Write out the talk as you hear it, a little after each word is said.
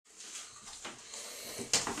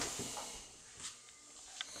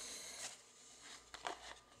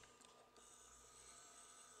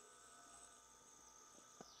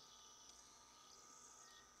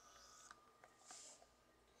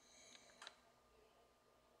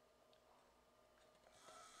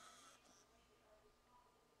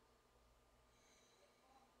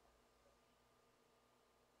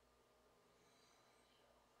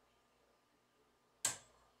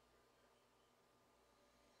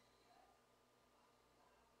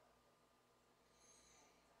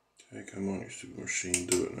Hey, come on, you stupid machine,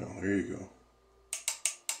 do it now. There you go.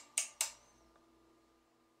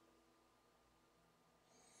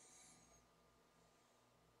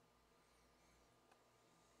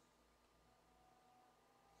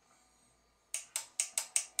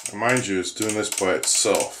 Now, mind you, it's doing this by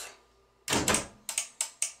itself.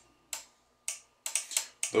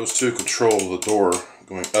 Those two control the door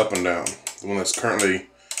going up and down. The one that's currently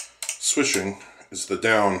switching is the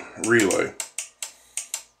down relay.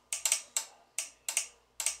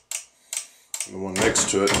 And the one next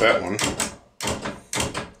to it, that one,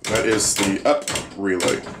 that is the up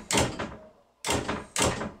relay.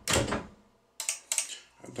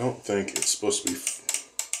 I don't think it's supposed to be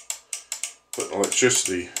putting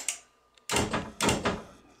electricity. You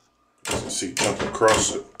can see jumping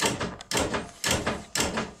across it.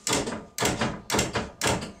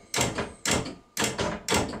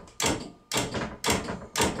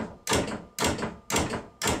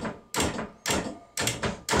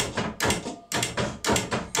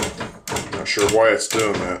 Not sure why it's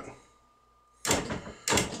doing that.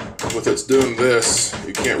 With it's doing this,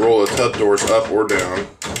 you can't roll the tub doors up or down.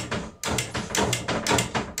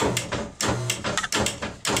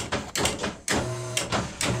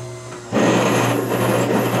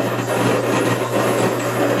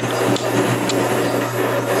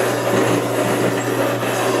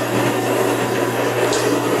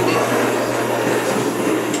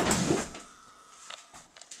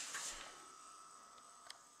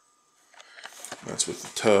 That's with the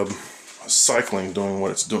tub cycling doing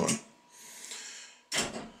what it's doing.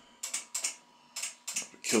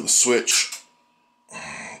 Kill the switch,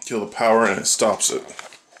 kill the power, and it stops it.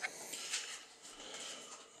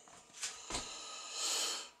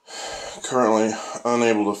 Currently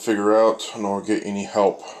unable to figure out nor get any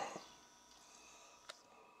help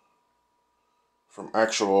from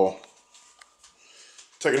actual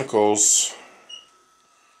technicals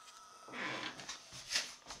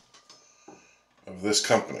of this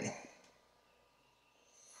company.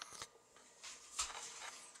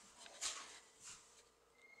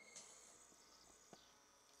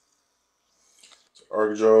 It's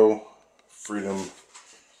Arjo Freedom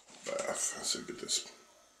Bath. Let's see, get this.